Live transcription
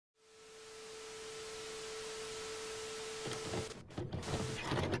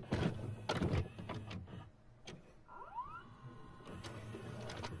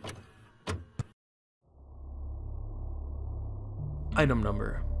Item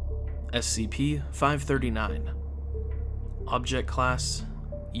Number: SCP-539. Object Class: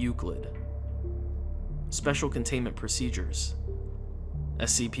 Euclid. Special Containment Procedures: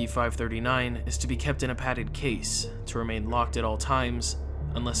 SCP-539 is to be kept in a padded case, to remain locked at all times,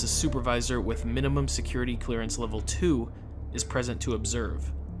 unless a supervisor with minimum security clearance level 2 is present to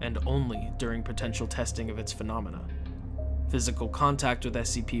observe, and only during potential testing of its phenomena. Physical contact with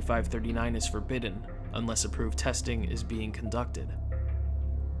SCP-539 is forbidden unless approved testing is being conducted.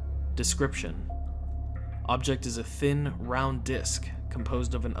 Description: Object is a thin, round disc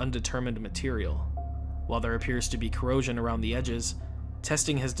composed of an undetermined material. While there appears to be corrosion around the edges,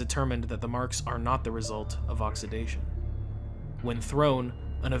 testing has determined that the marks are not the result of oxidation. When thrown,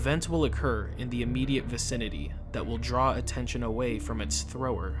 an event will occur in the immediate vicinity that will draw attention away from its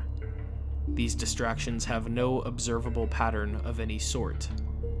thrower. These distractions have no observable pattern of any sort.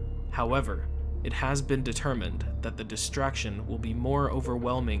 However, it has been determined that the distraction will be more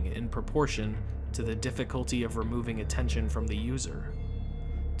overwhelming in proportion to the difficulty of removing attention from the user.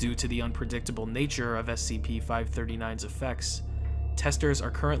 Due to the unpredictable nature of SCP-539's effects, testers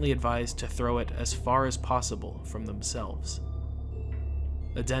are currently advised to throw it as far as possible from themselves.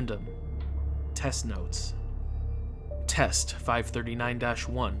 Addendum: Test Notes. Test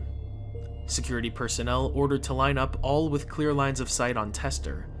 539-1. Security personnel ordered to line up all with clear lines of sight on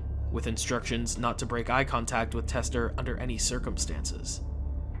tester, with instructions not to break eye contact with tester under any circumstances.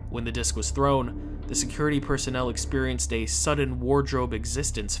 When the disc was thrown, the security personnel experienced a sudden wardrobe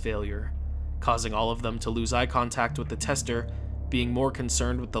existence failure, causing all of them to lose eye contact with the tester, being more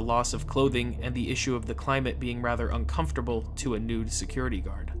concerned with the loss of clothing and the issue of the climate being rather uncomfortable to a nude security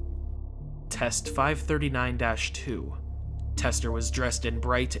guard. Test 539-2. Tester was dressed in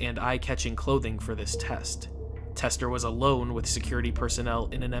bright and eye-catching clothing for this test. Tester was alone with security personnel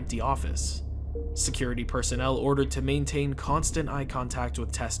in an empty office. Security personnel ordered to maintain constant eye contact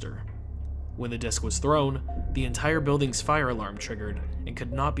with tester. When the disc was thrown, the entire building's fire alarm triggered and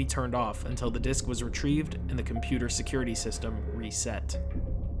could not be turned off until the disc was retrieved and the computer security system reset.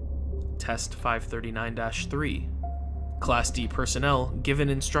 Test 539-3. Class D personnel given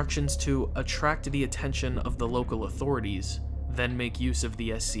instructions to attract the attention of the local authorities, then make use of the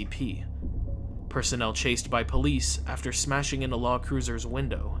SCP. Personnel chased by police after smashing in a law cruiser's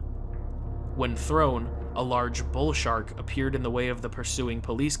window. When thrown, a large bull shark appeared in the way of the pursuing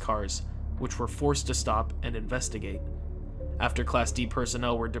police cars, which were forced to stop and investigate. After Class D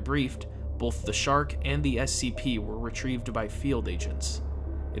personnel were debriefed, both the shark and the SCP were retrieved by field agents.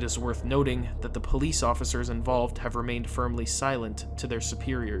 It is worth noting that the police officers involved have remained firmly silent to their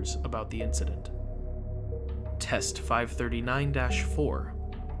superiors about the incident. Test 539-4.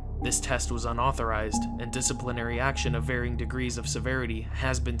 This test was unauthorized, and disciplinary action of varying degrees of severity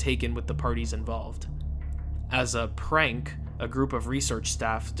has been taken with the parties involved. As a prank, a group of research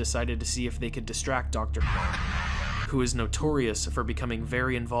staff decided to see if they could distract Dr. who is notorious for becoming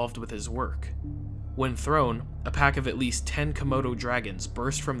very involved with his work. When thrown, a pack of at least 10 Komodo dragons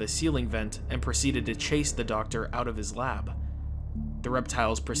burst from the ceiling vent and proceeded to chase the doctor out of his lab. The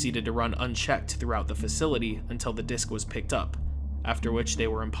reptiles proceeded to run unchecked throughout the facility until the disc was picked up, after which they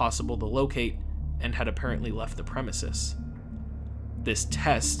were impossible to locate and had apparently left the premises. This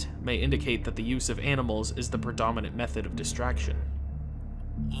test may indicate that the use of animals is the predominant method of distraction.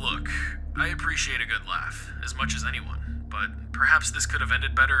 Look, I appreciate a good laugh, as much as anyone, but perhaps this could have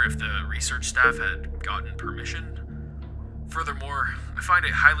ended better if the research staff had gotten permission. Furthermore, I find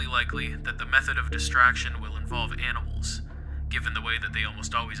it highly likely that the method of distraction will involve animals, given the way that they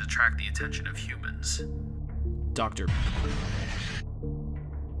almost always attract the attention of humans. Dr.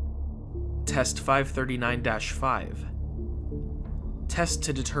 Test 539-5. Test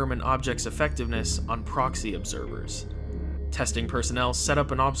to determine object's effectiveness on proxy observers. Testing personnel set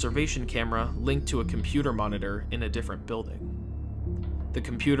up an observation camera linked to a computer monitor in a different building. The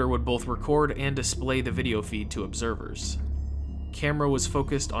computer would both record and display the video feed to observers. Camera was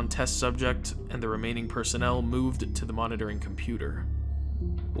focused on test subject, and the remaining personnel moved to the monitoring computer.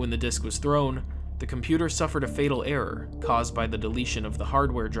 When the disc was thrown, the computer suffered a fatal error caused by the deletion of the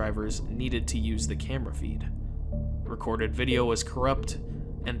hardware drivers needed to use the camera feed. Recorded video was corrupt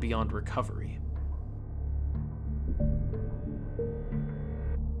and beyond recovery.